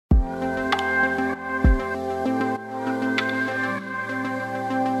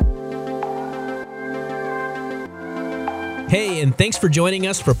Hey, and thanks for joining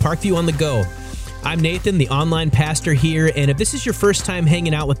us for Parkview on the Go. I'm Nathan, the online pastor here, and if this is your first time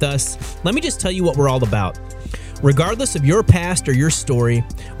hanging out with us, let me just tell you what we're all about. Regardless of your past or your story,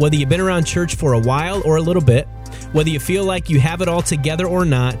 whether you've been around church for a while or a little bit, whether you feel like you have it all together or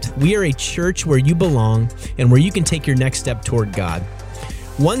not, we are a church where you belong and where you can take your next step toward God.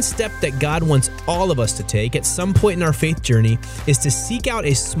 One step that God wants all of us to take at some point in our faith journey is to seek out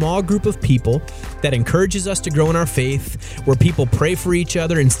a small group of people that encourages us to grow in our faith, where people pray for each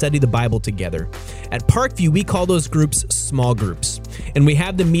other and study the Bible together. At Parkview, we call those groups small groups, and we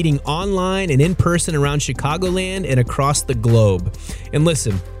have them meeting online and in person around Chicagoland and across the globe. And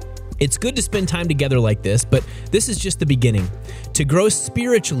listen, it's good to spend time together like this, but this is just the beginning. To grow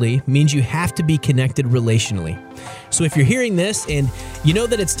spiritually means you have to be connected relationally. So if you're hearing this and you know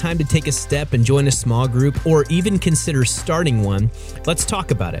that it's time to take a step and join a small group or even consider starting one, let's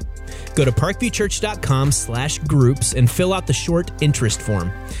talk about it. Go to parkviewchurch.com/groups and fill out the short interest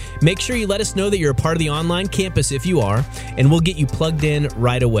form. Make sure you let us know that you're a part of the online campus if you are, and we'll get you plugged in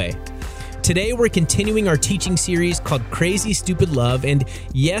right away. Today, we're continuing our teaching series called Crazy Stupid Love, and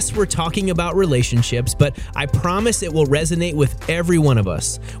yes, we're talking about relationships, but I promise it will resonate with every one of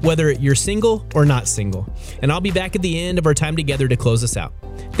us, whether you're single or not single. And I'll be back at the end of our time together to close us out.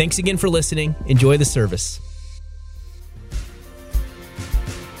 Thanks again for listening. Enjoy the service.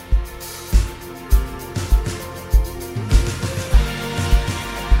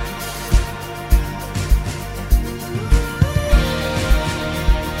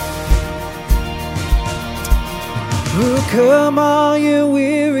 Come all you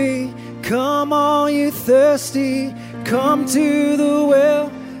weary, come all you thirsty, come to the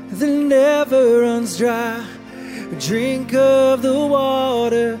well that never runs dry. Drink of the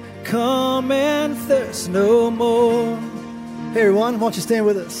water, come and thirst no more. Hey everyone, why don't you stand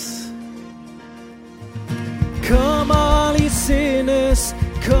with us? Come all you sinners,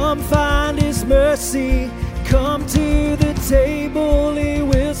 come find His mercy, come to the table, He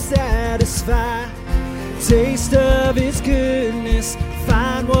will satisfy. Taste of His goodness,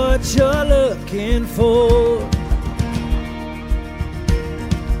 find what you're looking for.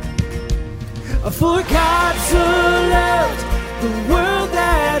 For God so loved the world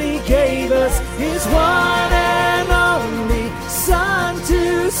that He gave us His one and only Son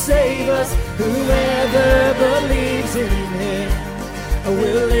to save us. Whoever believes in Him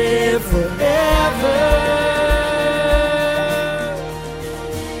will live forever.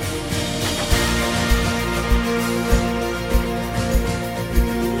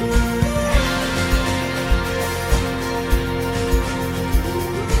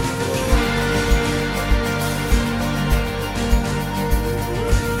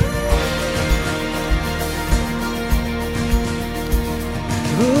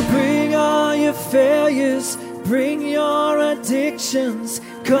 Bring all your failures, bring your addictions,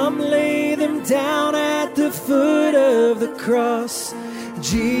 come lay them down at the foot of the cross.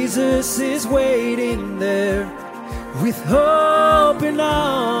 Jesus is waiting there with open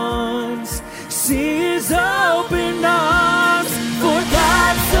arms. See His open arms. For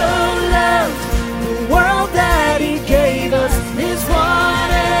God so loved the world that He gave us His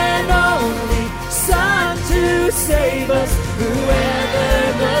one and only Son to save us.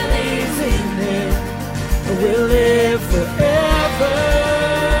 Whoever believes in Him will live forever.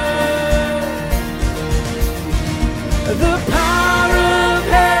 The power of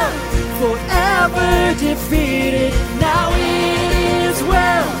hell forever defeated. Now it is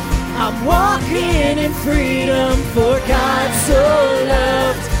well, I'm walking in freedom. For God so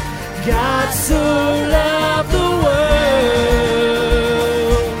loved the world.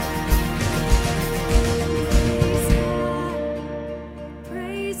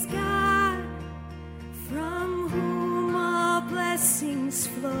 Praise God, from whom all blessings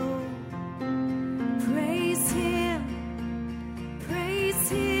flow. Praise Him,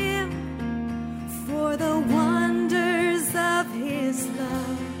 for the wonders of His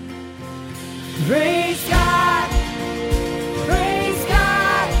love.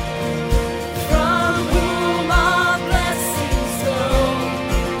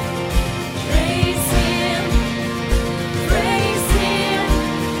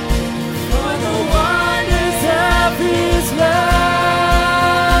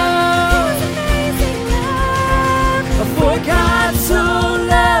 For God so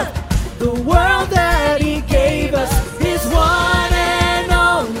loved the world that He gave us His one and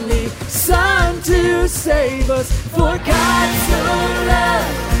only Son to save us. For God so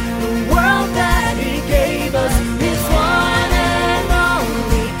loved the world that He gave us His one and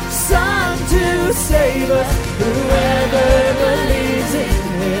only Son to save us. Whoever believes in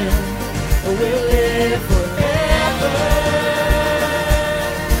Him will live forever.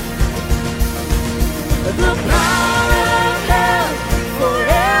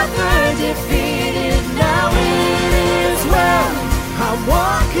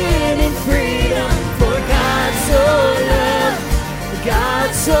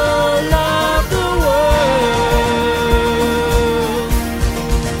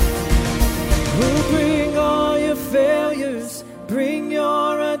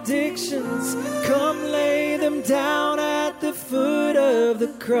 down at the foot of the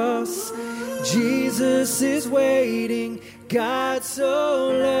cross. Jesus is waiting. God so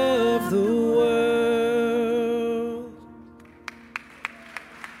loved the world.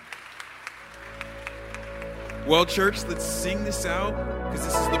 Well, church, let's sing this out, because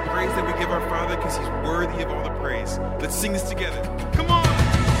this is the praise that we give our Father, because he's worthy of all the praise. Let's sing this together. Come on.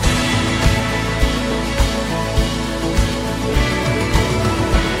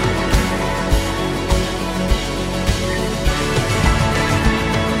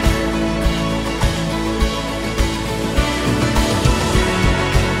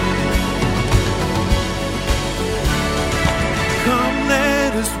 Come,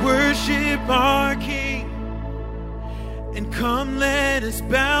 let us worship our King, and come, let us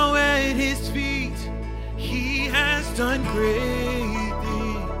bow at his feet. He has done great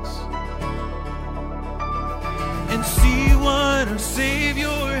things. And see what our Savior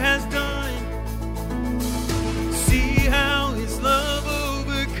has done. See how his love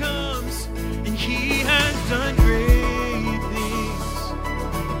overcomes, and he has done great things.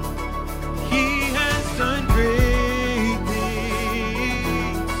 He has done great things.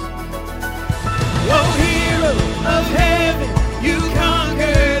 Oh, hero of heaven, you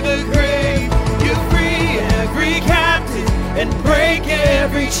conquer the grave. You free every captive and break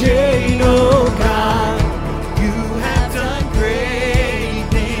every chain. Oh God, you have done great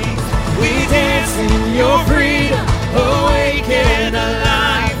things. We dance in your freedom, awake and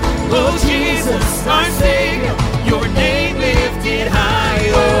alive. Oh Jesus, our Savior, your name lifted high.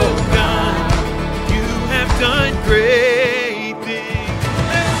 Oh God, you have done great things.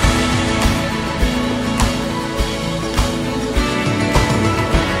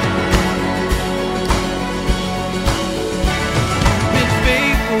 Been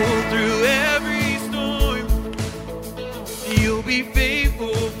faithful through every storm. You'll be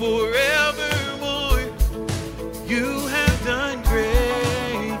faithful forevermore. You have done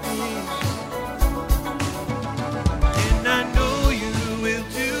great things, and I know you will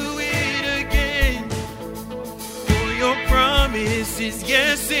do it again. For your promise is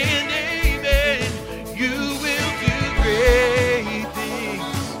yes and amen. You will do great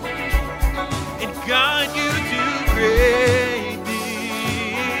things, and God, you do great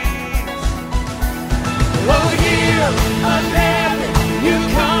things. Oh, hero of heaven, you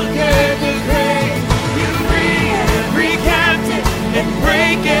conquered the grave. You free every captive and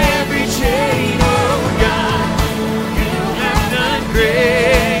break every chain. Oh God, you have done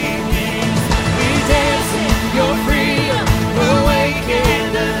great things. We dance in your freedom, awake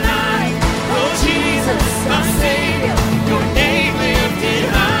and alive. Oh Jesus, our Savior, your name lifted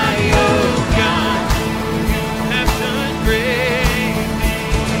high. Oh God, you have done great things.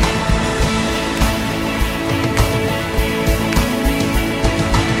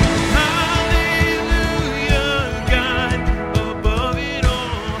 Hallelujah, God, above it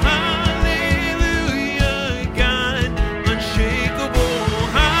all. Hallelujah, God, unshakable.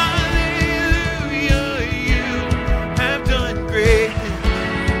 Hallelujah, you have done great things.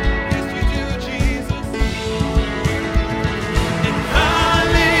 Yes, you do, Jesus. And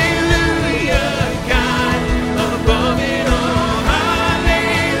hallelujah, God, above it all.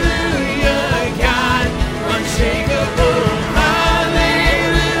 Hallelujah, God, unshakable. Hallelujah,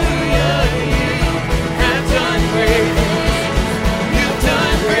 you have done great things. You've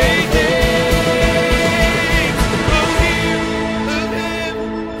done great things. Oh, hero of heaven,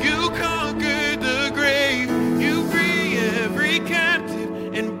 you conquered the grave. You free every captive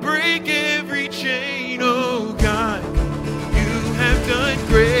and break every chain. Oh God, you have done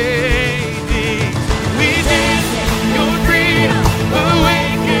great things. We dance in your freedom,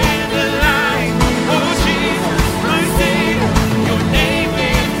 awake and alive. Oh Jesus, my Savior, your name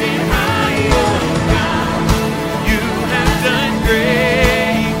lifted high. Oh God, you have done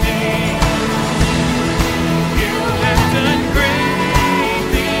great things. You have done great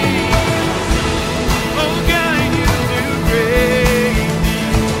things. Oh God, you do great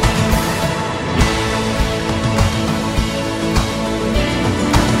things.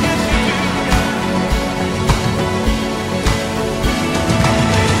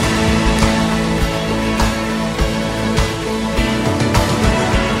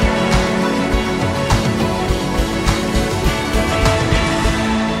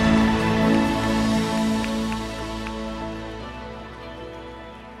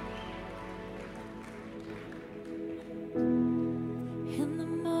 In the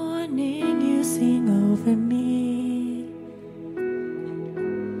morning you sing over me,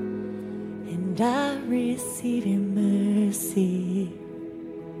 and I receive your mercy.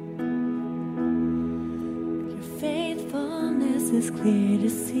 Your faithfulness is clear to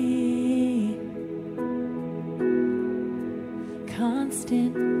see.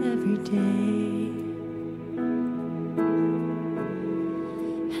 constant every day.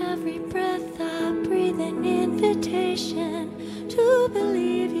 Every breath I breathe an invitation to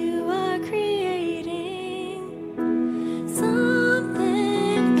believe you are creating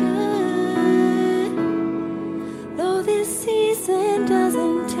something good. Though this season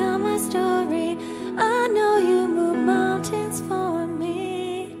doesn't tell my story, I know you move mountains for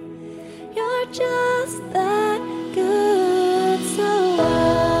me. You're just that good, so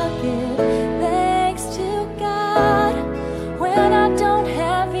I'll give thanks to God when I don't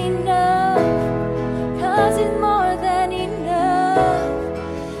have enough, 'cause He's more than enough,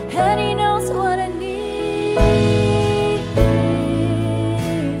 and He knows what I need.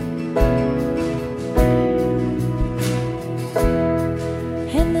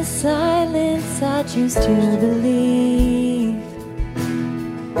 In the silence I choose to believe,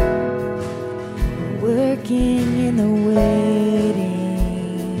 working in the waiting.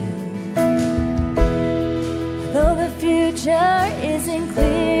 Though the future isn't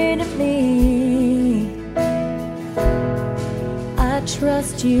clear to me, I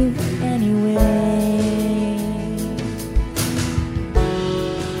trust you anyway.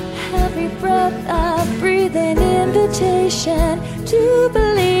 Every breath I breathe an invitation to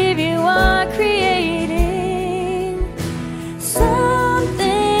believe you are creating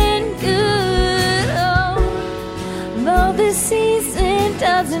something good. Oh, though this season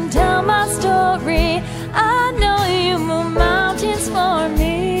doesn't tell my story, I know you move mountains for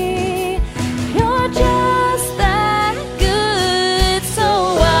me. You're just that good, so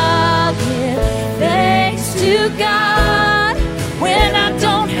I'll give thanks to God when I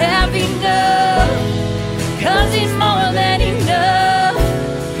don't have enough, 'cause He's more than enough,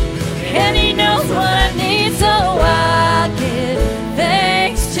 and He knows what I need, so I'll give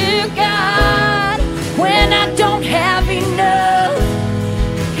thanks to God when I don't have enough,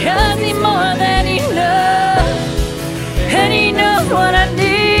 'cause He's more than enough, and He knows what I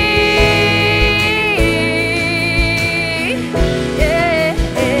need. Yeah.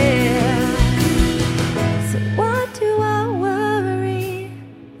 So why do I worry?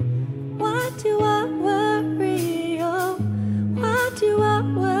 Why do I worry? Oh, why do I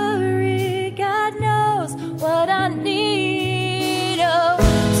worry? God knows what I need. Oh,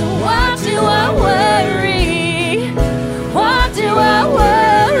 so why do I worry? Why do I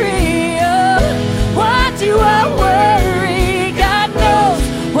worry? Oh, why do I worry? God knows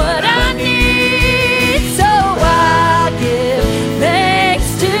what I need. So I give thanks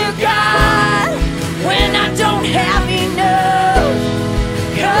to God when I don't have enough,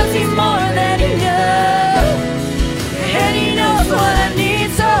 'cause He's more than enough, and He knows what I need.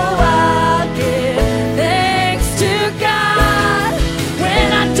 So I give thanks to God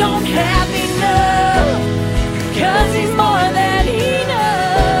when I don't have enough, 'cause He's more than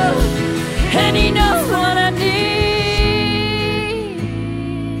enough, and He knows what I need.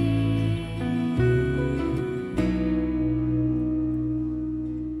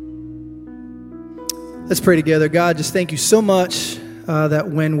 Let's pray together. God, just thank you so much that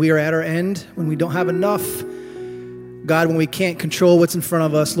when we are at our end, when we don't have enough, God, when we can't control what's in front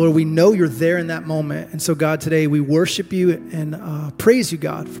of us, Lord, we know you're there in that moment. And so, God, today we worship you and praise you,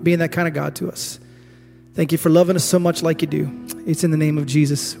 God, for being that kind of God to us. Thank you for loving us so much like you do. It's in the name of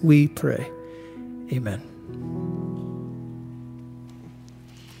Jesus we pray. Amen.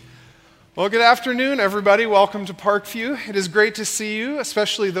 Well, good afternoon, everybody. Welcome to Parkview. It is great to see you,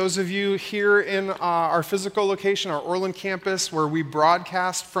 especially those of you here in our physical location, our Orland campus, where we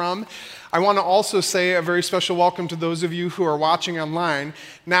broadcast from. I want to also say a very special welcome to those of you who are watching online.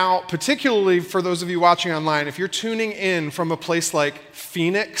 Now, particularly for those of you watching online, if you're tuning in from a place like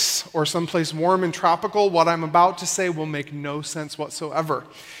Phoenix or someplace warm and tropical, what I'm about to say will make no sense whatsoever.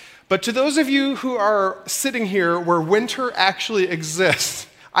 But to those of you who are sitting here where winter actually exists,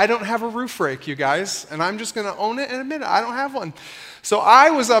 I don't have a roof rake, you guys, and I'm just going to own it and admit it. I don't have one. So I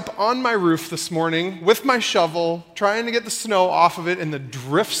was up on my roof this morning with my shovel, trying to get the snow off of it and the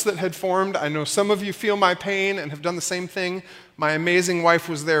drifts that had formed. I know some of you feel my pain and have done the same thing. My amazing wife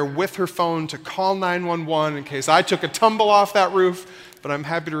was there with her phone to call 911 in case I took a tumble off that roof. But I'm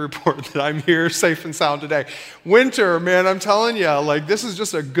happy to report that I'm here safe and sound today. Winter, man, I'm telling you, like this is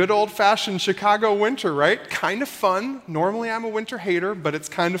just a good old-fashioned Chicago winter, right? Kind of fun. Normally I'm a winter hater, but it's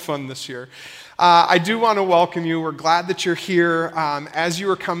kind of fun this year. I do want to welcome you. We're glad that you're here. As you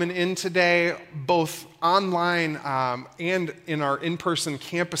are coming in today, both online and in our in-person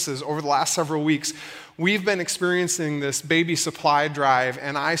campuses over the last several weeks, we've been experiencing this baby supply drive,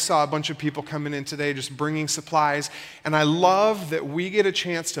 and I saw a bunch of people coming in today just bringing supplies, and I love that we get a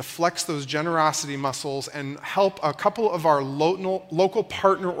chance to flex those generosity muscles and help a couple of our local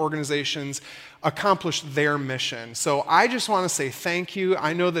partner organizations accomplish their mission. So I just want to say thank you.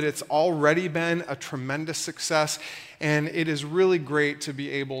 I know that it's already been a tremendous success, and it is really great to be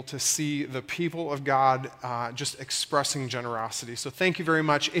able to see the people of God just expressing generosity. So thank you very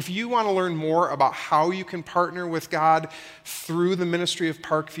much. If you want to learn more about how you can partner with God through the ministry of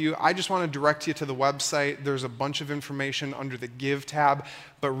Parkview, I just want to direct you to the website. There's a bunch of information under the Give tab.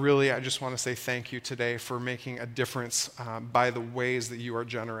 But really, I just want to say thank you today for making a difference by the ways that you are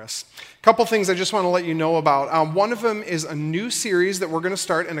generous. A couple things I just want to let you know about. One of them is a new series that we're going to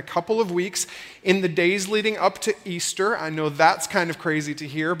start in a couple of weeks in the days leading up to Easter. I know that's kind of crazy to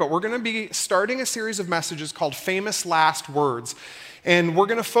hear, but we're going to be starting a series of messages called Famous Last Words. And we're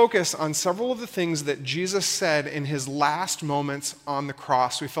going to focus on several of the things that Jesus said in his last moments on the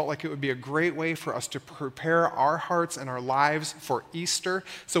cross. We felt like it would be a great way for us to prepare our hearts and our lives for Easter.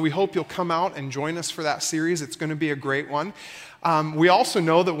 So we hope you'll come out and join us for that series. It's going to be a great one. We also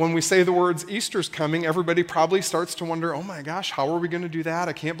know that when we say the words Easter's coming, everybody probably starts to wonder, oh my gosh, how are we going to do that?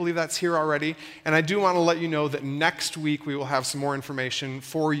 I can't believe that's here already. And I do want to let you know that next week we will have some more information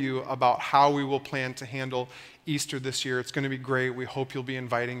for you about how we will plan to handle Easter this year. It's going to be great. We hope you'll be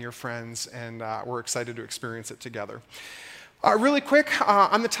inviting your friends, and we're excited to experience it together. Really quick,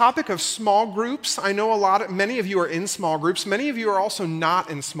 on the topic of small groups, I know many of you are in small groups. Many of you are also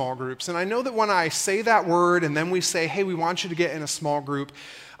not in small groups. And I know that when I say that word and then we say, hey, we want you to get in a small group,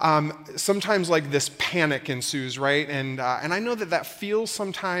 sometimes like this panic ensues, right? And I know that feels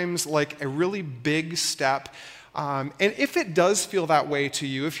sometimes like a really big step. And if it does feel that way to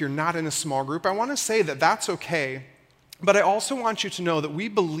you, if you're not in a small group, I want to say that that's okay. But I also want you to know that we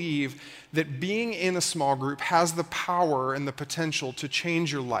believe that being in a small group has the power and the potential to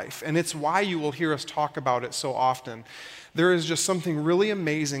change your life. And it's why you will hear us talk about it so often. There is just something really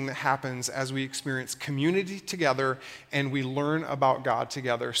amazing that happens as we experience community together and we learn about God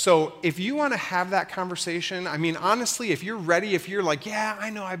together. So if you want to have that conversation, I mean, honestly, if you're ready, if you're like, yeah, I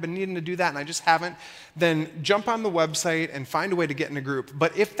know I've been needing to do that and I just haven't, then jump on the website and find a way to get in a group.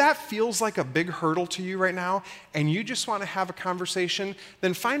 But if that feels like a big hurdle to you right now and you just want to have a conversation,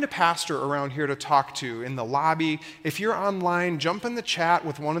 then find a pastor around here to talk to in the lobby. If you're online, jump in the chat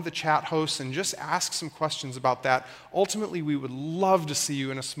with one of the chat hosts and just ask some questions about that. Ultimately, we would love to see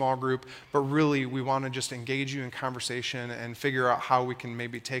you in a small group, but really we want to just engage you in conversation and figure out how we can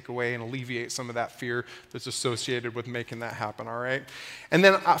maybe take away and alleviate some of that fear that's associated with making that happen, all right? And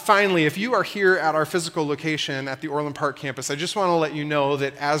then finally, if you are here at our physical location at the Orland Park campus, I just want to let you know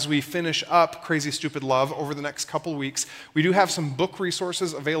that as we finish up Crazy Stupid Love over the next couple weeks, we do have some book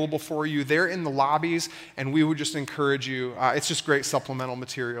resources available for you. They're in the lobbies, and we would just encourage you, it's just great supplemental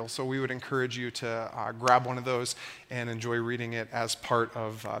material, so we would encourage you to grab one of those and enjoy reading it as part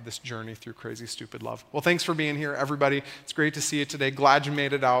of this journey through Crazy Stupid Love. Well, thanks for being here, everybody. It's great to see you today. Glad you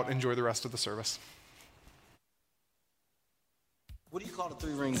made it out. Enjoy the rest of the service. What do you call the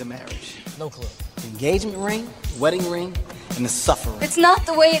 3 rings of marriage? No clue. The engagement ring, wedding ring, and the suffering. It's not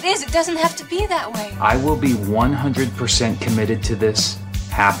the way it is. It doesn't have to be that way. I will be 100% committed to this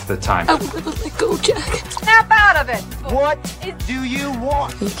half the time. I want to let go, Jack. Snap out of it. What do you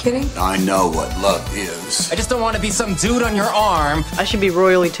want? Are you kidding? I know what love is. I just don't want to be some dude on your arm. I should be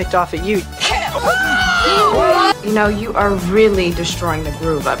royally ticked off at you. You know, you are really destroying the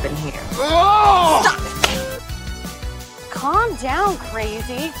groove up in here. Stop it. Calm down,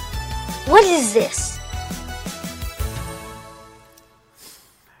 crazy. What is this?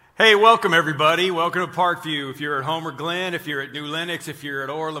 Hey, welcome everybody. Welcome to Parkview. If you're at Homer Glen, if you're at New Lenox, if you're at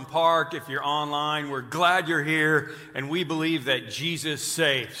Orland Park, if you're online, we're glad you're here, and we believe that Jesus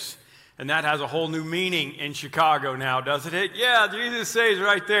saves. And that has a whole new meaning in Chicago now, doesn't it? Yeah, Jesus saves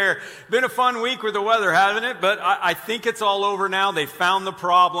right there. Been a fun week with the weather, hasn't it? But I think it's all over now. They found the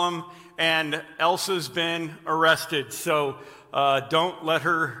problem, and Elsa's been arrested. So don't let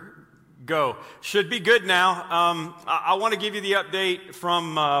her go. Should be good now. I want to give you the update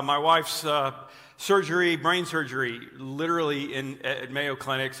from my wife's surgery, brain surgery, literally at Mayo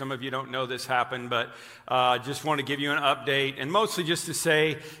Clinic. Some of you don't know this happened, but just want to give you an update. And mostly just to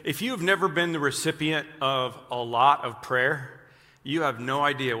say, if you've never been the recipient of a lot of prayer, you have no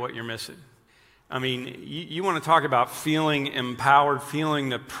idea what you're missing. I mean, you want to talk about feeling empowered, feeling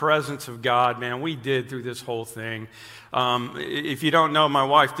the presence of God, man. We did through this whole thing. If you don't know, my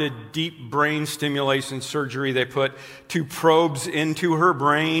wife did deep brain stimulation surgery. They put 2 probes into her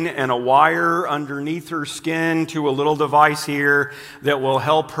brain and a wire underneath her skin to a little device here that will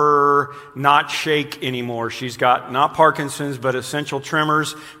help her not shake anymore. She's got not Parkinson's, but essential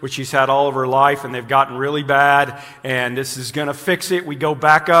tremors, which she's had all of her life, and they've gotten really bad, and this is going to fix it. We go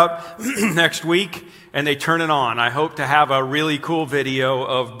back up next week, and they turn it on. I hope to have a really cool video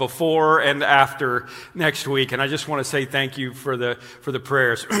of before and after next week. And I just want to say thank you for the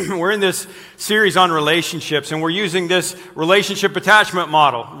prayers. We're in this series on relationships, and we're using this relationship attachment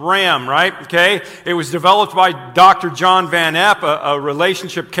model, RAM, right? Okay? It was developed by Dr. John Van Epp, a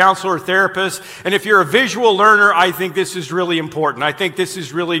relationship counselor, therapist. And if you're a visual learner, I think this is really important. I think this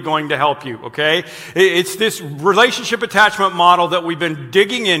is really going to help you, okay? It's this relationship attachment model that we've been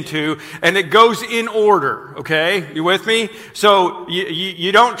digging into, and it goes in order, okay? You with me? So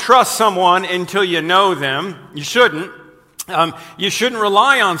you don't trust someone until you know them. You shouldn't. You shouldn't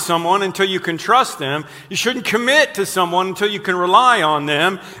rely on someone until you can trust them. You shouldn't commit to someone until you can rely on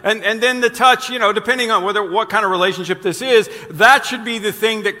them. And then the touch, depending on what kind of relationship this is, that should be the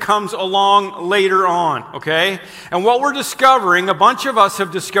thing that comes along later on, okay? And what we're discovering, a bunch of us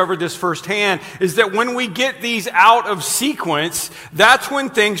have discovered this firsthand, is that when we get these out of sequence, that's when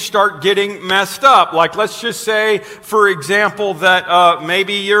things start getting messed up. Like, let's just say, for example, that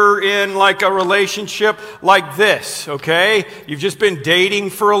maybe you're in like a relationship like this, okay? You've just been dating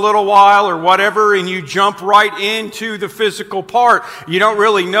for a little while or whatever, and you jump right into the physical part. You don't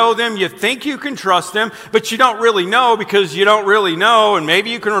really know them. You think you can trust them, but you don't really know because you don't really know, and maybe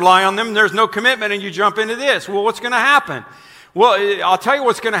you can rely on them. There's no commitment, and you jump into this. Well, what's going to happen? Well, I'll tell you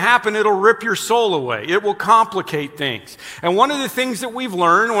what's going to happen. It'll rip your soul away. It will complicate things. And one of the things that we've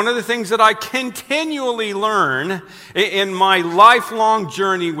learned, one of the things that I continually learn in my lifelong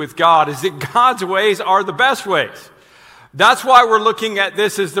journey with God is that God's ways are the best ways. That's why we're looking at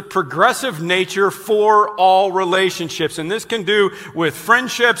this as the progressive nature for all relationships. And this can do with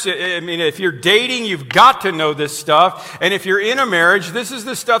friendships. I mean, if you're dating, you've got to know this stuff. And if you're in a marriage, this is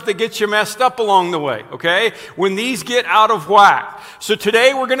the stuff that gets you messed up along the way, okay? When these get out of whack. So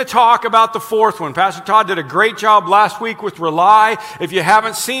today we're going to talk about the fourth one. Pastor Todd did a great job last week with Rely. If you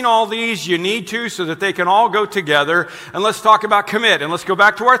haven't seen all these, you need to so that they can all go together. And let's talk about commit. And let's go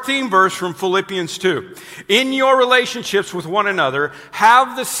back to our theme verse from Philippians 2. In your relationship with one another,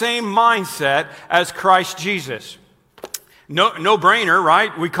 have the same mindset as Christ Jesus. No brainer,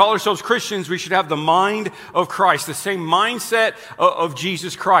 right? We call ourselves Christians. We should have the mind of Christ, the same mindset of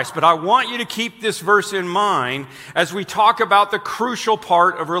Jesus Christ. But I want you to keep this verse in mind as we talk about the crucial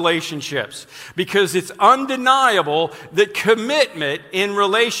part of relationships, because it's undeniable that commitment in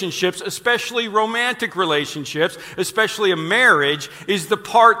relationships, especially romantic relationships, especially a marriage, is the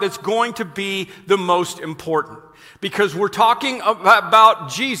part that's going to be the most important. Because we're talking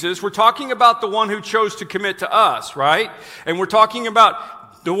about Jesus, we're talking about the one who chose to commit to us, right? And we're talking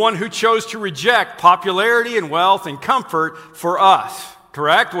about the one who chose to reject popularity and wealth and comfort for us,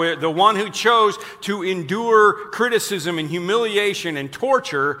 correct? The one who chose to endure criticism and humiliation and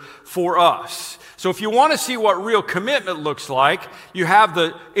torture for us. So if you want to see what real commitment looks like, you have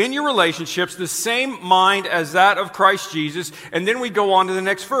in your relationships the same mind as that of Christ Jesus. And then we go on to the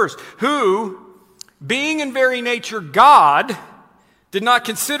next verse. Who, being in very nature God, did not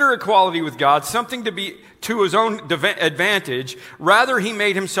consider equality with God something to be to his own advantage. Rather, he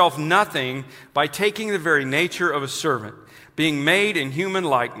made himself nothing by taking the very nature of a servant, being made in human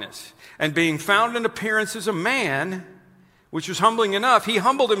likeness, and being found in appearance as a man, which was humbling enough, he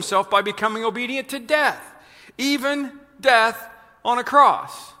humbled himself by becoming obedient to death, even death on a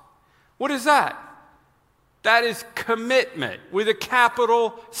cross. What is that? That is commitment with a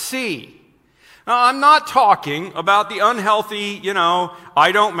capital C. Now, I'm not talking about the unhealthy,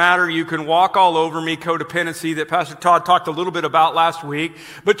 I don't matter, you can walk all over me codependency that Pastor Todd talked a little bit about last week.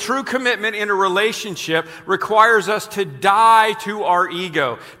 But true commitment in a relationship requires us to die to our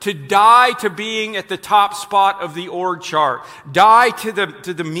ego, to die to being at the top spot of the org chart, die to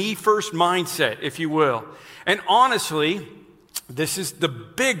the me first mindset, if you will. And honestly, this is the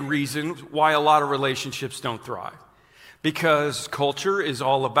big reason why a lot of relationships don't thrive. Because culture is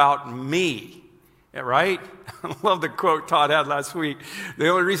all about me. Yeah, right? I love the quote Todd had last week. The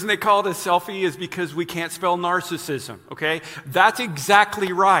only reason they call it a selfie is because we can't spell narcissism, okay? That's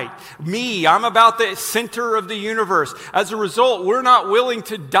exactly right. Me, I'm about the center of the universe. As a result, we're not willing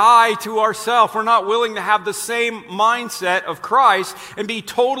to die to ourselves. We're not willing to have the same mindset of Christ and be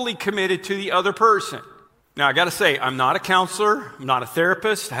totally committed to the other person. Now, I got to say, I'm not a counselor. I'm not a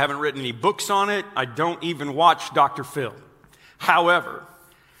therapist. I haven't written any books on it. I don't even watch Dr. Phil. However,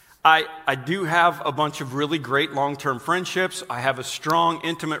 I do have a bunch of really great long-term friendships. I have a strong,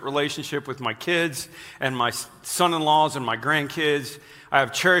 intimate relationship with my kids and my son-in-laws and my grandkids. I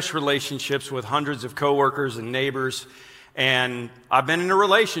have cherished relationships with hundreds of coworkers and neighbors. And I've been in a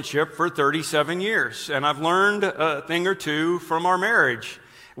relationship for 37 years. And I've learned a thing or two from our marriage.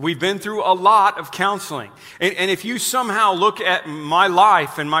 We've been through a lot of counseling. And if you somehow look at my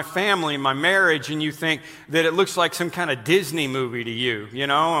life and my family and my marriage and you think that it looks like some kind of Disney movie to you, you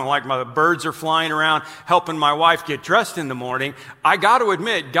know, and like my birds are flying around helping my wife get dressed in the morning, I got to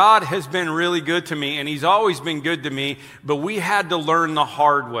admit, God has been really good to me and He's always been good to me, but we had to learn the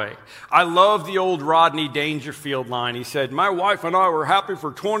hard way. I love the old Rodney Dangerfield line. He said, "My wife and I were happy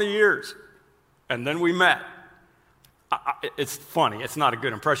for 20 years, and then we met." It's funny. It's not a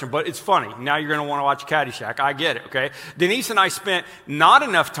good impression, but it's funny. Now you're going to want to watch Caddyshack. I get it, okay? Denise and I spent not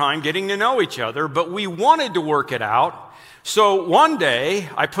enough time getting to know each other, but we wanted to work it out. So one day,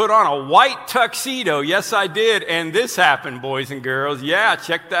 I put on a white tuxedo. Yes, I did. And this happened, boys and girls. Yeah,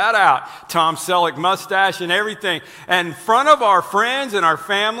 check that out. Tom Selleck mustache and everything. And in front of our friends and our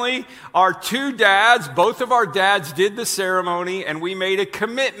family, our two dads, both of our dads did the ceremony, and we made a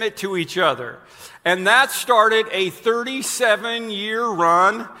commitment to each other. And that started a 37-year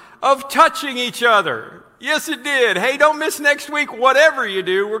run of touching each other. Yes, it did. Hey, don't miss next week. Whatever you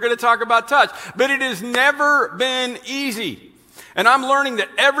do, we're going to talk about touch. But it has never been easy. And I'm learning that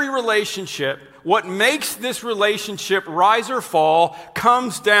every relationship, what makes this relationship rise or fall,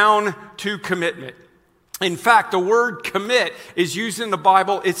 comes down to commitment. In fact, the word commit is used in the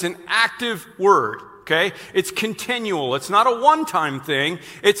Bible. It's an active word. Okay? It's continual. It's not a one-time thing.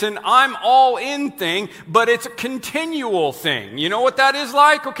 It's an I'm all in thing, but it's a continual thing. You know what that is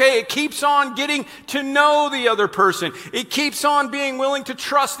like? Okay, it keeps on getting to know the other person. It keeps on being willing to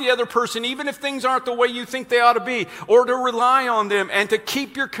trust the other person, even if things aren't the way you think they ought to be, or to rely on them and to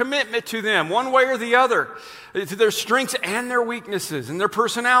keep your commitment to them one way or the other, to their strengths and their weaknesses and their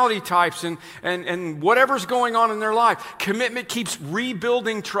personality types and whatever's going on in their life. Commitment keeps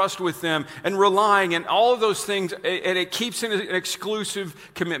rebuilding trust with them and relying and all of those things, and it keeps an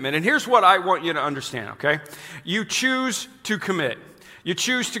exclusive commitment. And here's what I want you to understand, okay? You choose to commit. You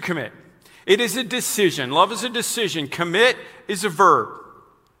choose to commit. It is a decision. Love is a decision. Commit is a verb.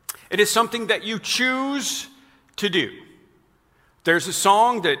 It is something that you choose to do. There's a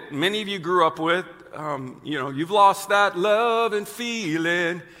song that many of you grew up with. You've lost that love and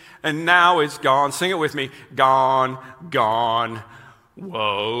feeling, and now it's gone. Sing it with me. Gone, gone.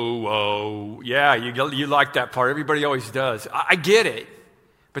 Whoa, whoa. Yeah, you like that part. Everybody always does. I get it.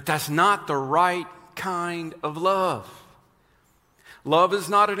 But that's not the right kind of love. Love is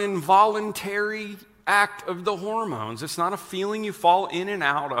not an involuntary act of the hormones. It's not a feeling you fall in and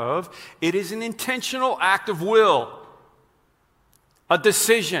out of. It is an intentional act of will. A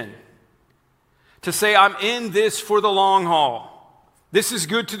decision to say, I'm in this for the long haul. This is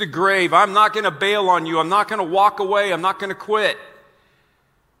good to the grave. I'm not going to bail on you. I'm not going to walk away. I'm not going to quit.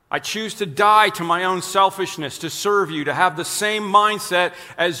 I choose to die to my own selfishness, to serve you, to have the same mindset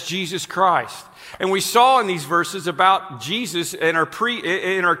as Jesus Christ. And we saw in these verses about Jesus in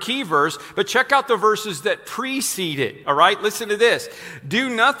our key verse, but check out the verses that precede it, all right? Listen to this. Do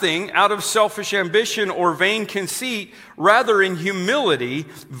nothing out of selfish ambition or vain conceit, rather in humility,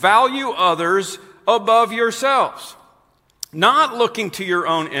 value others above yourselves. Not looking to your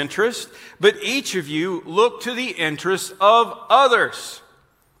own interest, but each of you look to the interests of others.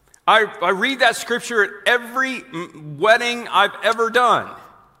 I read that scripture at every wedding I've ever done.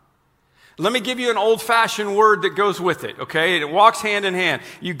 Let me give you an old-fashioned word that goes with it, okay? It walks hand in hand.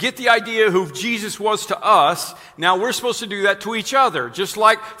 You get the idea who Jesus was to us. Now we're supposed to do that to each other. Just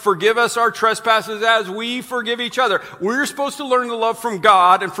like forgive us our trespasses as we forgive each other. We're supposed to learn the love from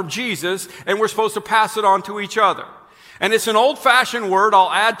God and from Jesus, and we're supposed to pass it on to each other. And it's an old-fashioned word.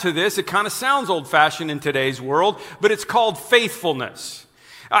 I'll add to this. It kind of sounds old-fashioned in today's world, but it's called faithfulness.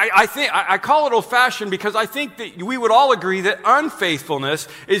 I call it old-fashioned because I think that we would all agree that unfaithfulness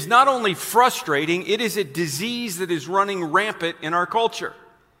is not only frustrating, it is a disease that is running rampant in our culture.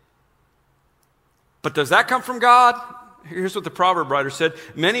 But does that come from God? Here's what the proverb writer said.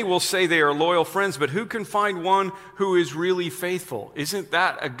 Many will say they are loyal friends, but who can find one who is really faithful? Isn't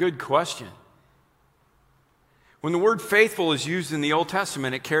that a good question? When the word faithful is used in the Old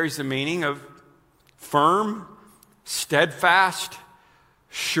Testament, it carries the meaning of firm, steadfast,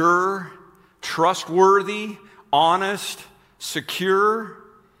 sure, trustworthy, honest, secure.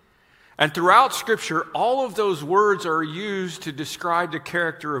 And throughout Scripture, all of those words are used to describe the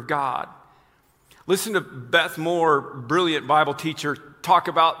character of God. Listen to Beth Moore, brilliant Bible teacher, talk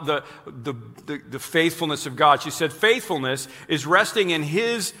about the faithfulness of God. She said, faithfulness is resting in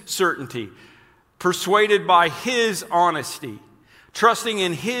His certainty, persuaded by His honesty, trusting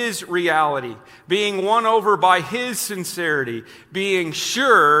in His reality, being won over by His sincerity, being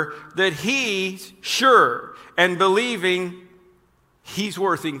sure that He's sure, and believing He's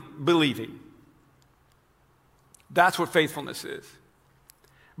worth believing. That's what faithfulness is.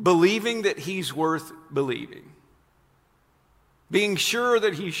 Believing that He's worth believing. Being sure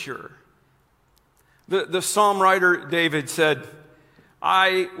that He's sure. The psalm writer David said,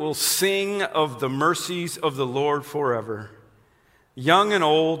 I will sing of the mercies of the Lord forever. Young and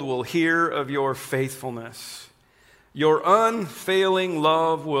old will hear of your faithfulness. Your unfailing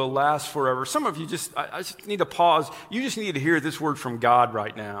love will last forever. Some of you I just need to pause. You just need to hear this word from God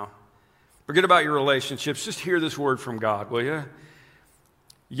right now. Forget about your relationships. Just hear this word from God, will you?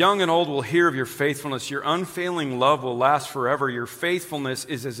 Young and old will hear of your faithfulness. Your unfailing love will last forever. Your faithfulness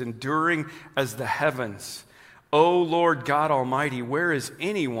is as enduring as the heavens. O Lord God Almighty, where is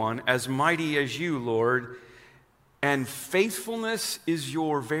anyone as mighty as you, Lord? And faithfulness is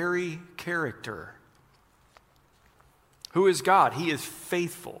your very character. Who is God? He is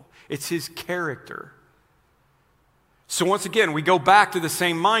faithful. It's His character. So once again, we go back to the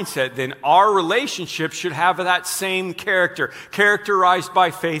same mindset. Then our relationship should have that same character, characterized by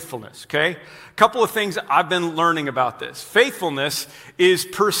faithfulness, okay? A couple of things I've been learning about this. Faithfulness is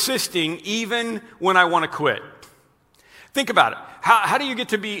persisting even when I want to quit. Think about it. How do you get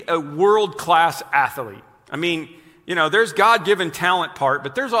to be a world-class athlete? I mean, you know, there's God-given talent part,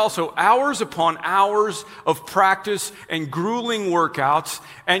 but there's also hours upon hours of practice and grueling workouts.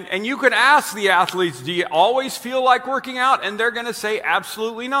 And you can ask the athletes, do you always feel like working out? And they're going to say,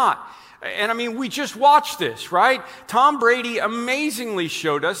 absolutely not. And I mean, we just watched this, right? Tom Brady amazingly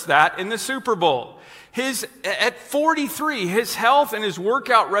showed us that in the Super Bowl. At 43, his health and his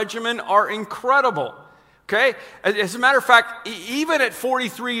workout regimen are incredible. Okay? As a matter of fact, even at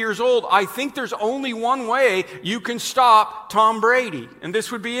 43 years old, I think there's only one way you can stop Tom Brady, and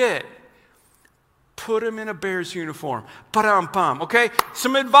this would be it. Put him in a Bears uniform. Pa-dum-pum. Okay?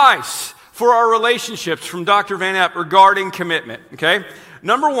 Some advice for our relationships from Dr. Van Epp regarding commitment. Okay?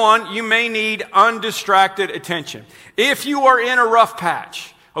 Number one, you may need undistracted attention. If you are in a rough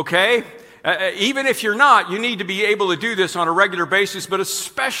patch, okay? Even if you're not, you need to be able to do this on a regular basis, but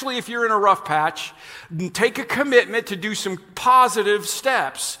especially if you're in a rough patch, take a commitment to do some positive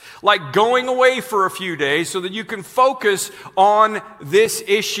steps, like going away for a few days so that you can focus on this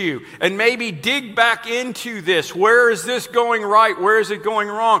issue and maybe dig back into this. Where is this going right? Where is it going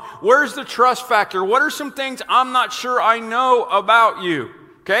wrong? Where's the trust factor? What are some things I'm not sure I know about you?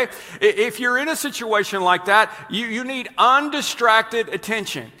 Okay? If you're in a situation like that, you need undistracted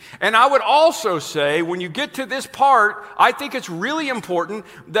attention. And I would also say, when you get to this part, I think it's really important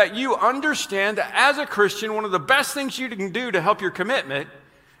that you understand that as a Christian, one of the best things you can do to help your commitment,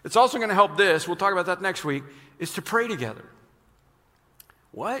 it's also going to help this, we'll talk about that next week, is to pray together.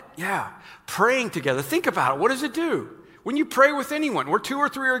 What? Yeah. Praying together. Think about it. What does it do? When you pray with anyone, where two or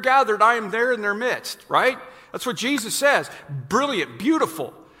three are gathered, I am there in their midst, right? That's what Jesus says. Brilliant,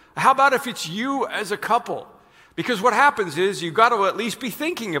 beautiful. How about if it's you as a couple? Because what happens is you've got to at least be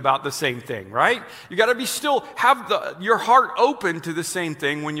thinking about the same thing, right? You got to be still have your heart open to the same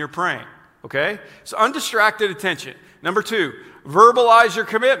thing when you're praying, okay? So undistracted attention. Number two, verbalize your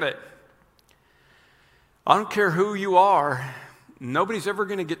commitment. I don't care who you are. Nobody's ever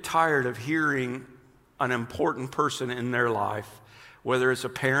going to get tired of hearing an important person in their life, whether it's a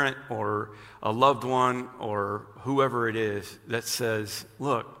parent or a loved one or whoever it is, that says,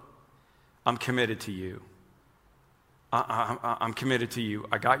 look, I'm committed to you. I'm committed to you.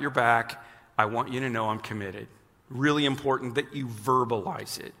 I got your back. I want you to know I'm committed. Really important that you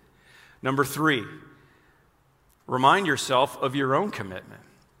verbalize it. Number three, remind yourself of your own commitment.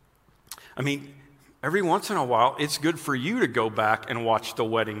 I mean, every once in a while, it's good for you to go back and watch the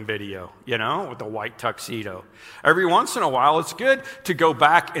wedding video, you know, with the white tuxedo. Every once in a while, it's good to go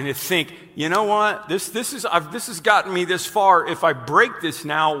back and to think, you know what, this has gotten me this far. If I break this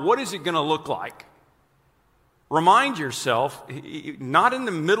now, what is it going to look like? Remind yourself, not in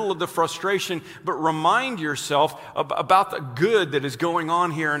the middle of the frustration, but remind yourself about the good that is going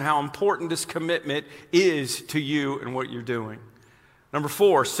on here and how important this commitment is to you and what you're doing. Number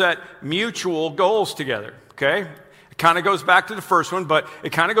four, set mutual goals together, okay? It kind of goes back to the first one, but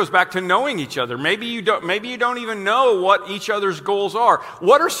it kind of goes back to knowing each other. Maybe you don't even know what each other's goals are.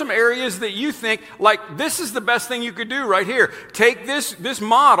 What are some areas that you think, like, this is the best thing you could do right here? Take this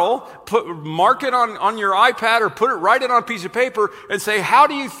model, mark it on your iPad or write it on a piece of paper and say, how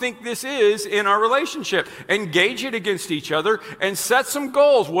do you think this is in our relationship? Engage it against each other and set some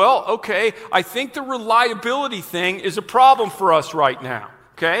goals. Well, okay, I think the reliability thing is a problem for us right now,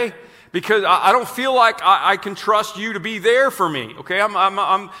 okay? Because I don't feel like I can trust you to be there for me. Okay,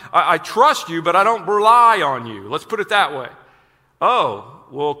 I trust you, but I don't rely on you. Let's put it that way. Oh,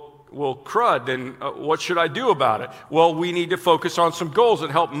 well, crud. Then what should I do about it? Well, we need to focus on some goals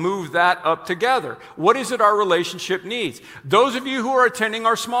that help move that up together. What is it our relationship needs? Those of you who are attending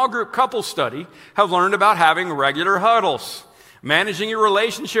our small group couple study have learned about having regular huddles. Managing your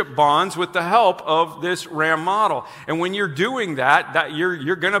relationship bonds with the help of this RAM model. And when you're doing that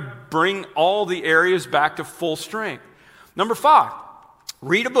you're going to bring all the areas back to full strength. Number 5,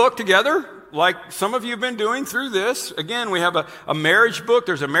 read a book together, like some of you have been doing through this. Again, we have a marriage book.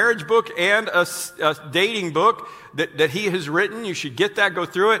 There's a marriage book and a dating book that he has written. You should get that, go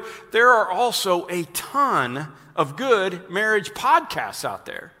through it. There are also a ton of good marriage podcasts out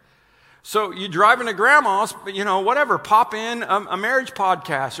there. So you driving to grandma's, whatever, pop in a marriage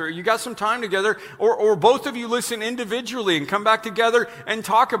podcast, or you got some time together, or both of you listen individually and come back together and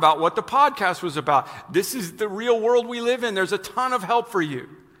talk about what the podcast was about. This is the real world we live in. There's a ton of help for you.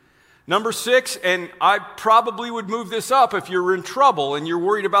 Number 6, and I probably would move this up if you're in trouble and you're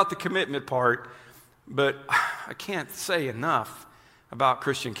worried about the commitment part, but I can't say enough about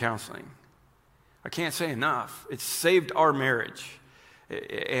Christian counseling. I can't say enough. It's saved our marriage.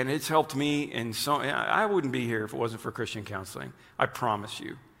 And it's helped me, and so I wouldn't be here if it wasn't for Christian counseling. I promise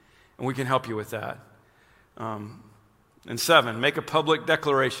you. And we can help you with that. And 7, make a public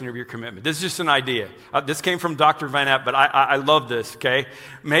declaration of your commitment. This is just an idea. This came from Dr. Van Epp, but I love this, okay?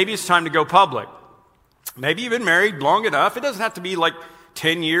 Maybe it's time to go public. Maybe you've been married long enough. It doesn't have to be like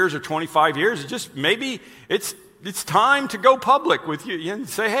 10 years or 25 years. It's just maybe it's time to go public with you and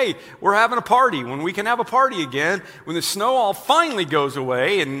say, hey, we're having a party. When we can have a party again, when the snow all finally goes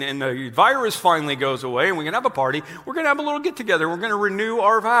away and the virus finally goes away and we can have a party, we're going to have a little get-together. We're going to renew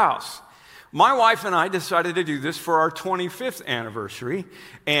our vows. My wife and I decided to do this for our 25th anniversary,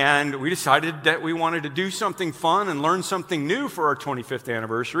 and we decided that we wanted to do something fun and learn something new for our 25th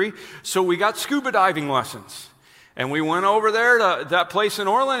anniversary, so we got scuba diving lessons. And we went over there to that place in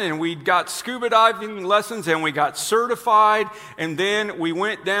Orland, and we got scuba diving lessons, and we got certified. And then we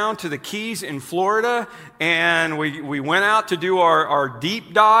went down to the Keys in Florida, and we went out to do our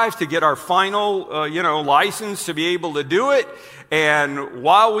deep dives to get our final, license to be able to do it. And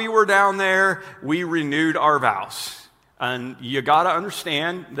while we were down there, we renewed our vows. And you got to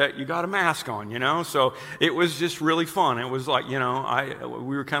understand that you got a mask on, So it was just really fun. It was like, we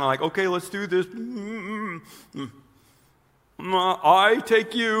were kind of like, okay, let's do this. I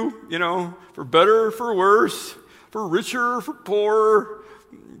take you, for better, for worse, for richer, for poorer,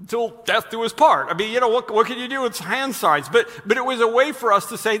 till death do us part. I mean, what can you do? It's hand signs. But it was a way for us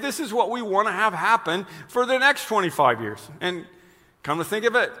to say, this is what we want to have happen for the next 25 years. And come to think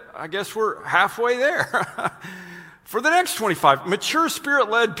of it, I guess we're halfway there. For the next 25, mature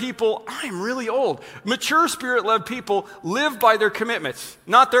spirit-led people, I'm really old. Mature spirit-led people live by their commitments,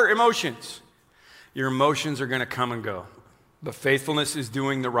 not their emotions. Your emotions are going to come and go. But faithfulness is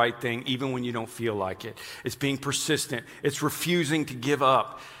doing the right thing even when you don't feel like it. It's being persistent. It's refusing to give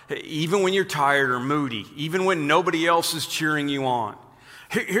up, even when you're tired or moody, even when nobody else is cheering you on.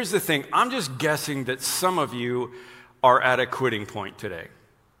 Here's the thing. I'm just guessing that some of you are at a quitting point today.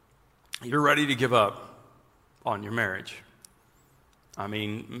 You're ready to give up on your marriage. I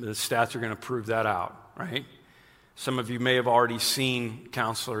mean, the stats are going to prove that out, right? Some of you may have already seen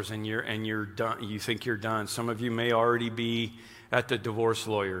counselors and you're done. You think you're done. Some of you may already be at the divorce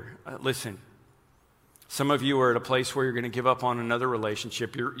lawyer. Listen, some of you are at a place where you're going to give up on another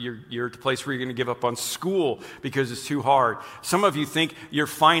relationship. You're at the place where you're going to give up on school because it's too hard. Some of you think your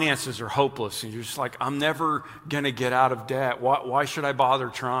finances are hopeless and you're just like, I'm never going to get out of debt. Why should I bother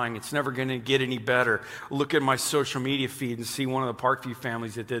trying? It's never going to get any better. Look at my social media feed and see one of the Parkview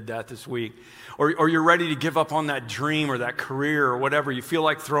families that did that this week. Or you're ready to give up on that dream or that career or whatever. You feel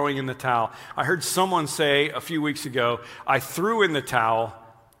like throwing in the towel. I heard someone say a few weeks ago, I threw in the towel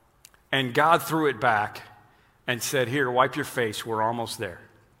and God threw it back and said, here, wipe your face. We're almost there.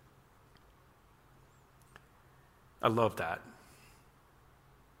 I love that.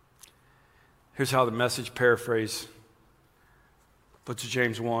 Here's how the Message paraphrase puts it,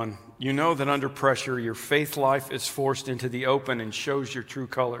 James 1. You know that under pressure, your faith life is forced into the open and shows your true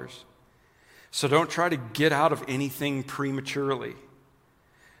colors. So don't try to get out of anything prematurely.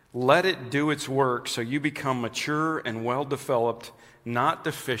 Let it do its work so you become mature and well-developed, not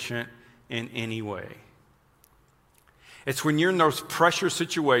deficient in any way. It's when you're in those pressure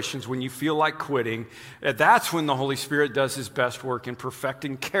situations, when you feel like quitting, that's when the Holy Spirit does his best work in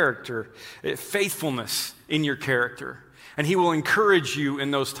perfecting character, faithfulness in your character. And he will encourage you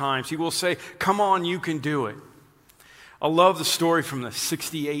in those times. He will say, come on, you can do it. I love the story from the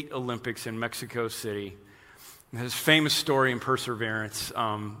 68 Olympics in Mexico City. His famous story in perseverance.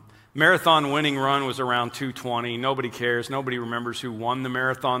 Marathon winning run was around 2:20. Nobody cares. Nobody remembers who won the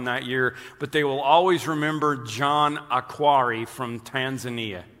marathon that year. But they will always remember John Akhwari from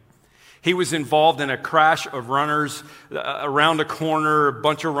Tanzania. He was involved in a crash of runners around a corner. A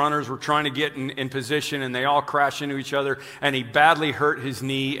bunch of runners were trying to get in position, and they all crashed into each other, and he badly hurt his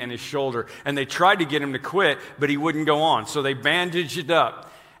knee and his shoulder. And they tried to get him to quit, but he wouldn't go on. So they bandaged it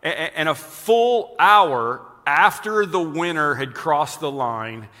up. And a full hour after the winner had crossed the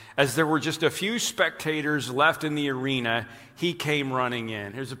line, as there were just a few spectators left in the arena, he came running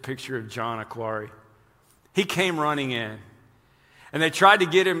in. Here's a picture of John Akhwari. He came running in. And they tried to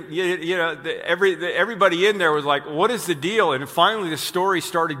get him, everybody in there was like, what is the deal? And finally the story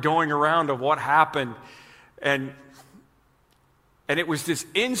started going around of what happened. And it was this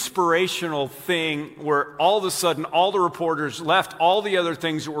inspirational thing where all of a sudden all the reporters left all the other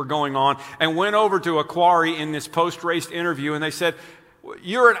things that were going on and went over to Akhwari in this post-race interview, and they said,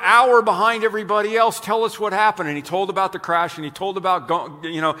 you're an hour behind everybody else. Tell us what happened. And he told about the crash, and he told about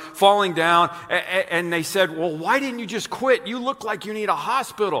falling down. And they said, well, why didn't you just quit? You look like you need a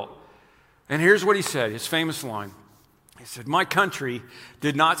hospital. And here's what he said, his famous line. He said, my country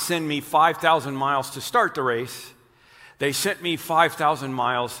did not send me 5,000 miles to start the race. They sent me 5,000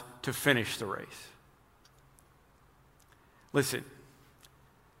 miles to finish the race. Listen,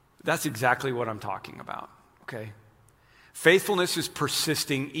 that's exactly what I'm talking about, okay? Faithfulness is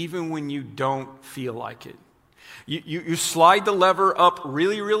persisting even when you don't feel like it. You slide the lever up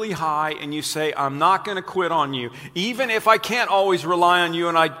really, really high, and you say, I'm not going to quit on you. Even if I can't always rely on you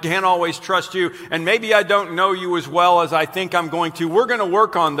and I can't always trust you, and maybe I don't know you as well as I think I'm going to, we're going to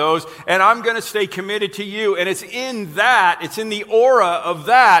work on those, and I'm going to stay committed to you. And it's in that, it's in the aura of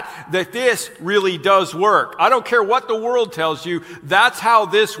that this really does work. I don't care what the world tells you, that's how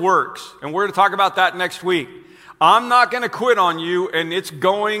this works. And we're going to talk about that next week. I'm not going to quit on you, and it's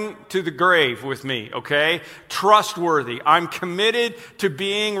going to the grave with me, okay? Trustworthy. I'm committed to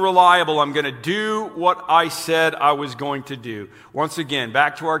being reliable. I'm going to do what I said I was going to do. Once again,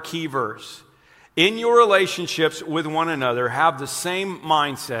 back to our key verse. In your relationships with one another, have the same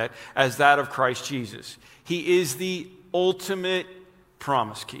mindset as that of Christ Jesus. He is the ultimate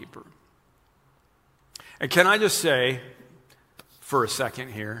promise keeper. And can I just say, for a second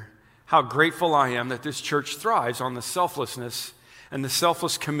here, how grateful I am that this church thrives on the selflessness and the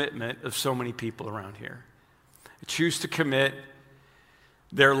selfless commitment of so many people around here. They choose to commit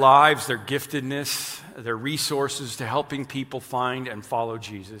their lives, their giftedness, their resources to helping people find and follow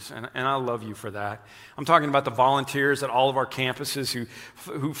Jesus. And I love you for that. I'm talking about the volunteers at all of our campuses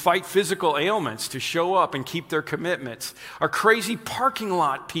who fight physical ailments to show up and keep their commitments. Our crazy parking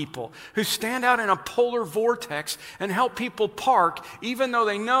lot people who stand out in a polar vortex and help people park even though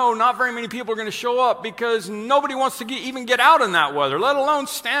they know not very many people are going to show up because nobody wants to even get out in that weather, let alone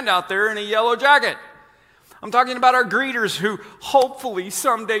stand out there in a yellow jacket. I'm talking about our greeters who hopefully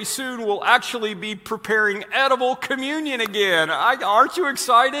someday soon will actually be preparing edible communion again. Aren't you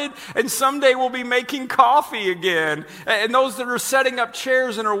excited? And someday we'll be making coffee again. And those that are setting up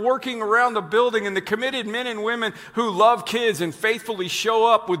chairs and are working around the building, and the committed men and women who love kids and faithfully show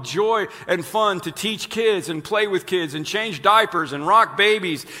up with joy and fun to teach kids and play with kids and change diapers and rock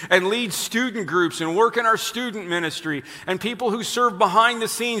babies and lead student groups and work in our student ministry, and people who serve behind the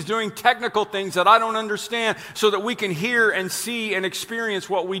scenes doing technical things that I don't understand, so that we can hear and see and experience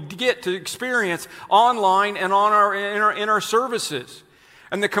what we get to experience online and on in our services.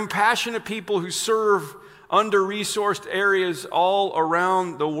 And the compassionate people who serve under-resourced areas all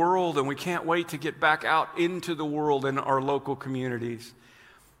around the world, and we can't wait to get back out into the world in our local communities.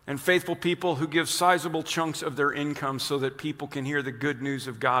 And faithful people who give sizable chunks of their income so that people can hear the good news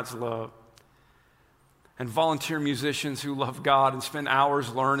of God's love. And volunteer musicians who love God and spend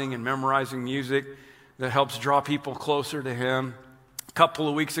hours learning and memorizing music that helps draw people closer to Him. A couple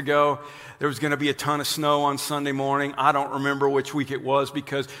of weeks ago, there was going to be a ton of snow on Sunday morning. I don't remember which week it was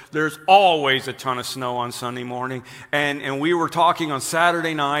because there's always a ton of snow on Sunday morning. And we were talking on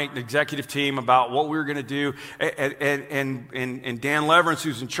Saturday night, the executive team, about what we were going to do. And Dan Leverance,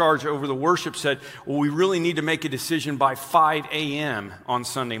 who's in charge over the worship, said, well, we really need to make a decision by 5 a.m. on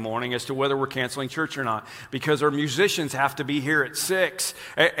Sunday morning as to whether we're canceling church or not, because our musicians have to be here at 6.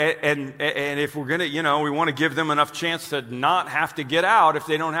 And if we're going to, we want to give them enough chance to not have to get out if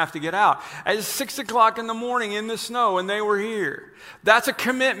they don't have to get out. At 6 o'clock in the morning in the snow, and they were here. That's a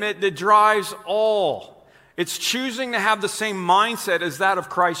commitment that drives all. It's choosing to have the same mindset as that of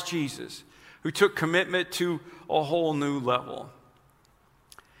Christ Jesus, who took commitment to a whole new level.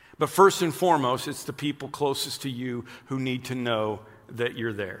 But first and foremost, it's the people closest to you who need to know that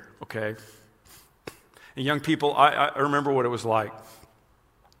you're there, okay? And young people, I remember what it was like,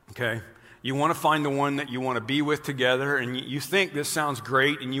 okay? You want to find the one that you want to be with together, and you think this sounds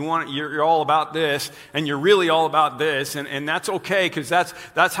great, and you're all about this, and you're really all about this, and that's okay, because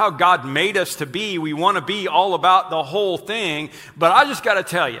that's how God made us to be. We want to be all about the whole thing. But I just got to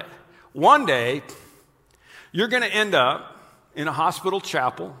tell you, one day you're going to end up in a hospital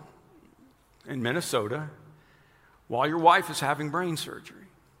chapel in Minnesota while your wife is having brain surgery,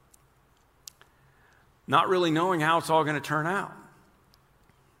 not really knowing how it's all going to turn out.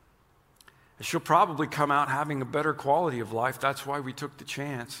 She'll probably come out having a better quality of life. That's why we took the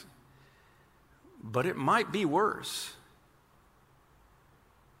chance. But it might be worse.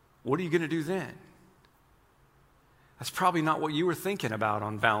 What are you going to do then? That's probably not what you were thinking about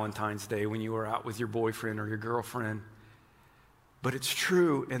on Valentine's Day when you were out with your boyfriend or your girlfriend. But it's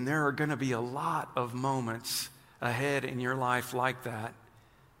true, and there are going to be a lot of moments ahead in your life like that.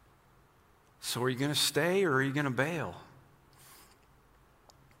 So are you going to stay or are you going to bail?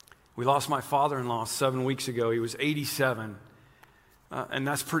 We lost my father-in-law 7 weeks ago. He was 87, and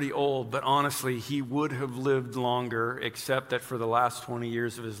that's pretty old, but honestly, he would have lived longer, except that for the last 20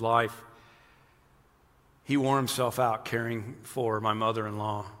 years of his life, he wore himself out caring for my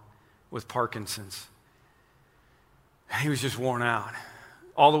mother-in-law with Parkinson's. He was just worn out.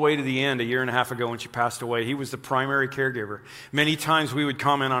 All the way to the end, a year and a half ago when she passed away, he was the primary caregiver. Many times we would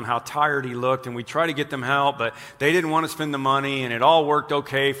comment on how tired he looked, and we'd try to get them help, but they didn't want to spend the money, and it all worked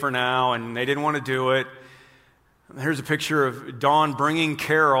okay for now, and they didn't want to do it. Here's a picture of Dawn bringing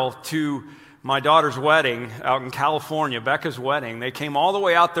Carol to my daughter's wedding out in California, Becca's wedding. They came all the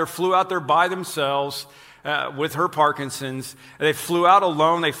way out there, flew out there by themselves with her Parkinson's. They flew out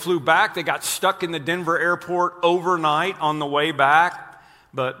alone. They flew back. They got stuck in the Denver airport overnight on the way back.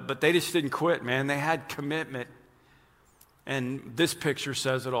 But they just didn't quit, man. They had commitment. And this picture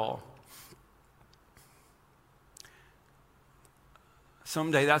says it all.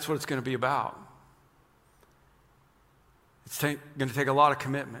 Someday that's what it's going to be about. It's going to take a lot of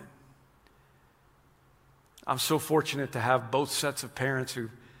commitment. I'm so fortunate to have both sets of parents who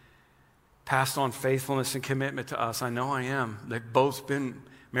passed on faithfulness and commitment to us. I know I am. They've both been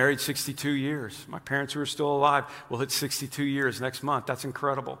married 62 years. My parents who are still alive will hit 62 years next month. That's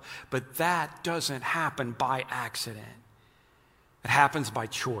incredible. But that doesn't happen by accident. It happens by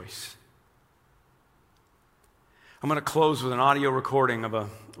choice. I'm going to close with an audio recording of a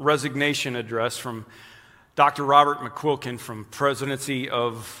resignation address from Dr. Robert McQuilkin from Presidency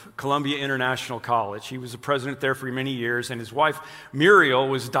of Columbia International College. He was the president there for many years, and his wife Muriel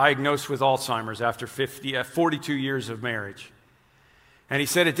was diagnosed with Alzheimer's after 42 years of marriage. And he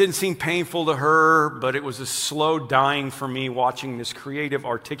said, it didn't seem painful to her, but it was a slow dying for me watching this creative,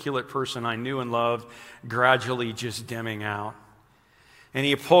 articulate person I knew and loved gradually just dimming out. And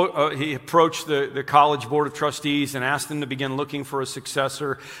he approached the college board of trustees and asked them to begin looking for a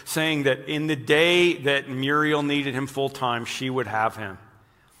successor, saying that in the day that Muriel needed him full-time, she would have him.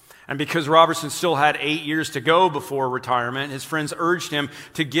 And because Robertson still had 8 years to go before retirement, his friends urged him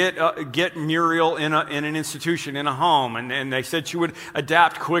to get Muriel in an institution, in a home. And they said she would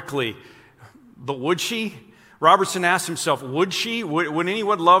adapt quickly. But would she? Robertson asked himself, would she? Would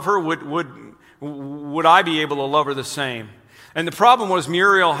anyone love her? Would I be able to love her the same? And the problem was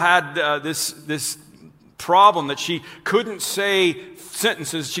Muriel had this problem that she couldn't say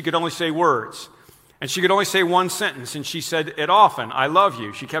sentences, she could only say words. And she could only say one sentence, and she said it often, I love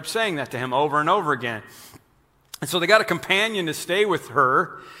you. She kept saying that to him over and over again. And so they got a companion to stay with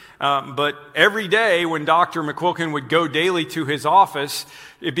her, but every day when Dr. McQuilkin would go daily to his office,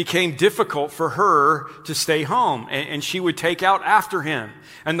 it became difficult for her to stay home, and she would take out after him.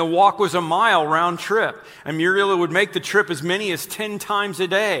 And the walk was a mile round trip, and Muriel would make the trip as many as 10 times a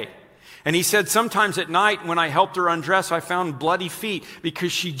day. And he said, sometimes at night when I helped her undress, I found bloody feet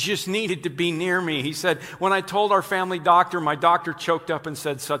because she just needed to be near me. He said, when I told our family doctor, my doctor choked up and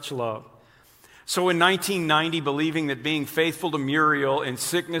said, such love. So in 1990, believing that being faithful to Muriel in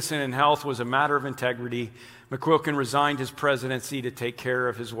sickness and in health was a matter of integrity, McQuilkin resigned his presidency to take care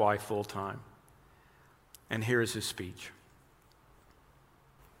of his wife full time. And here is his speech.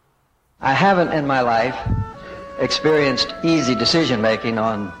 I haven't in my life experienced easy decision-making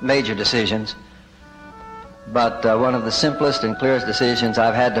on major decisions, but one of the simplest and clearest decisions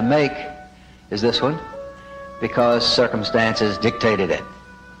I've had to make is this one, because circumstances dictated it.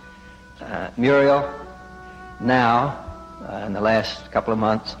 Muriel, now, in the last couple of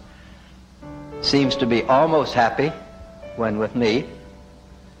months, seems to be almost happy when with me,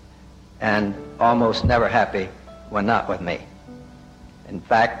 and almost never happy when not with me. In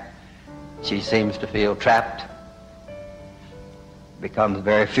fact, she seems to feel trapped, becomes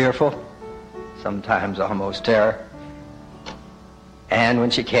very fearful, sometimes almost terror. And when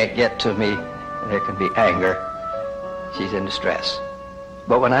she can't get to me, there can be anger. She's in distress.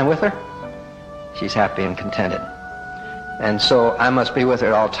 But when I'm with her, she's happy and contented. And so I must be with her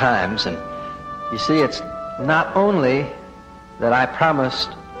at all times. And you see, it's not only that I promised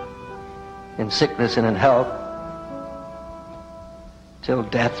in sickness and in health, till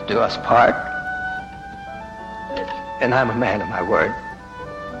death do us part. And I'm a man of my word.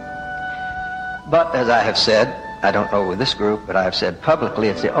 But as I have said, I don't know with this group, but I've said publicly,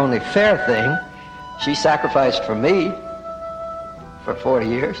 it's the only fair thing. She sacrificed for me for 40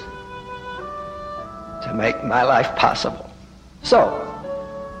 years to make my life possible. So,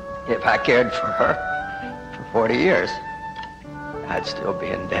 if I cared for her for 40 years, I'd still be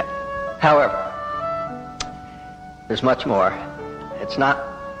in debt. However, there's much more. It's not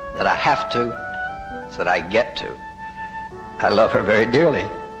that I have to, it's that I get to. I love her very dearly,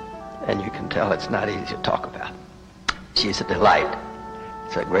 and you can tell it's not easy to talk about. She's a delight.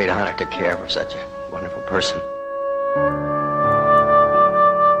 It's a great honor to care for such a wonderful person.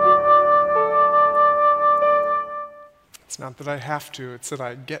 It's not that I have to, it's that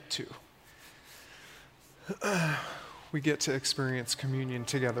I get to. We get to experience communion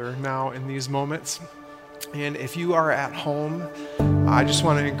together now in these moments. And if you are at home, I just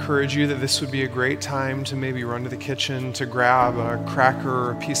want to encourage you that this would be a great time to maybe run to the kitchen to grab a cracker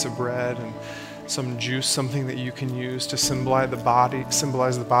or a piece of bread and some juice, something that you can use to symbolize the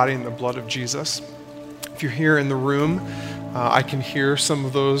body and the blood of Jesus. If you're here in the room, I can hear some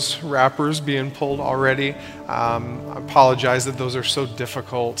of those wrappers being pulled already. I apologize that those are so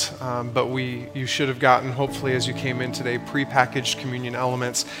difficult, but you should have gotten, hopefully as you came in today, prepackaged communion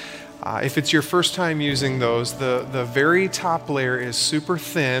elements. If it's your first time using those, the very top layer is super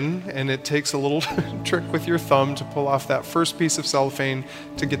thin, and it takes a little trick with your thumb to pull off that first piece of cellophane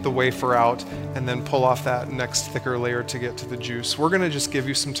to get the wafer out, and then pull off that next thicker layer to get to the juice. We're going to just give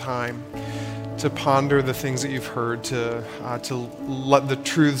you some time to ponder the things that you've heard, to let the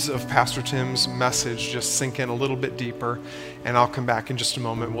truths of Pastor Tim's message just sink in a little bit deeper, and I'll come back in just a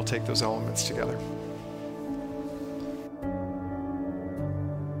moment and we'll take those elements together.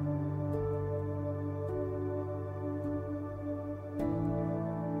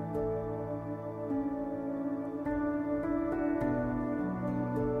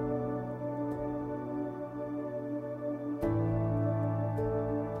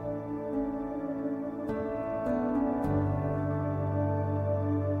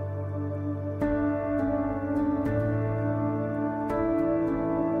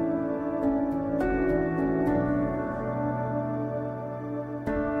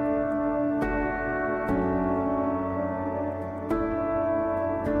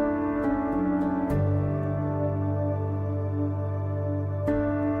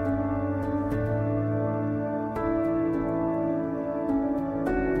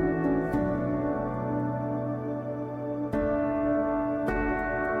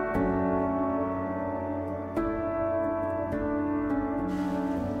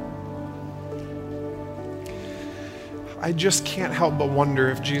 I just can't help but wonder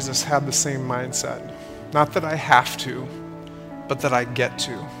if Jesus had the same mindset. Not that I have to, but that I get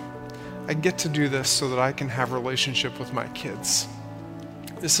to. I get to do this so that I can have a relationship with my kids.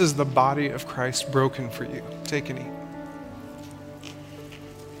 This is the body of Christ broken for you. Take and eat.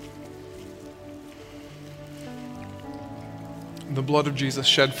 The blood of Jesus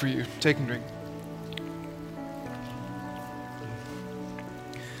shed for you. Take and drink.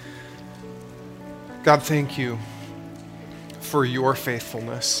 God, thank you for your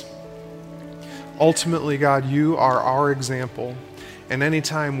faithfulness. Ultimately, God, you are our example. And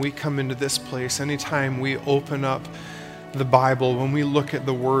anytime we come into this place, anytime we open up the Bible, when we look at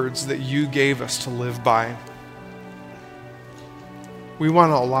the words that you gave us to live by, we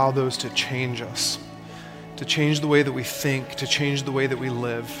want to allow those to change us, to change the way that we think, to change the way that we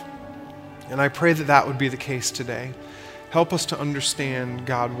live. And I pray that that would be the case today. Help us to understand,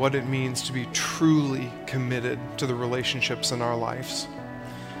 God, what it means to be truly committed to the relationships in our lives.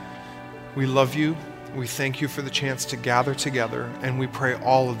 We love you. We thank you for the chance to gather together, and we pray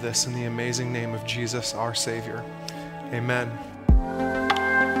all of this in the amazing name of Jesus, our Savior. Amen.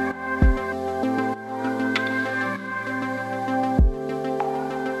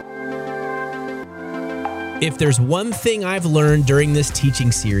 If there's one thing I've learned during this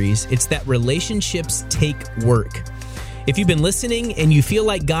teaching series, it's that relationships take work. If you've been listening and you feel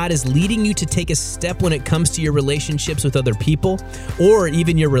like God is leading you to take a step when it comes to your relationships with other people, or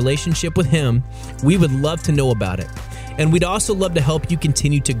even your relationship with Him, we would love to know about it. And we'd also love to help you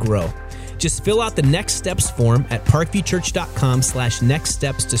continue to grow. Just fill out the Next Steps form at parkviewchurch.com/next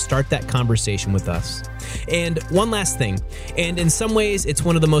steps to start that conversation with us. And one last thing, and in some ways, it's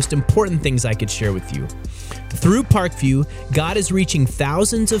one of the most important things I could share with you. Through Parkview, God is reaching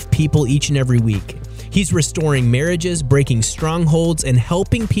thousands of people each and every week. He's restoring marriages, breaking strongholds, and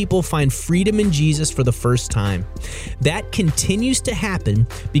helping people find freedom in Jesus for the first time. That continues to happen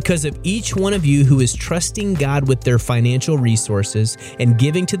because of each one of you who is trusting God with their financial resources and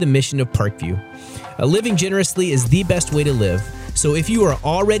giving to the mission of Parkview. Living generously is the best way to live. So if you are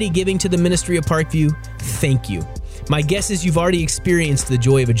already giving to the ministry of Parkview, thank you. My guess is you've already experienced the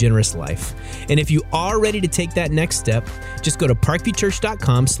joy of a generous life. And if you are ready to take that next step, just go to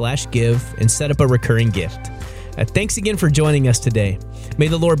parkviewchurch.com/give and set up a recurring gift. Thanks again for joining us today. May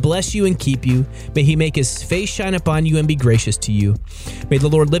the Lord bless you and keep you. May He make His face shine upon you and be gracious to you. May the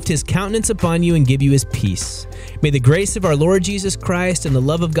Lord lift His countenance upon you and give you His peace. May the grace of our Lord Jesus Christ and the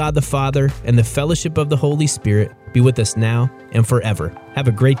love of God the Father and the fellowship of the Holy Spirit be with us now and forever. Have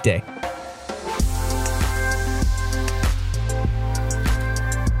a great day.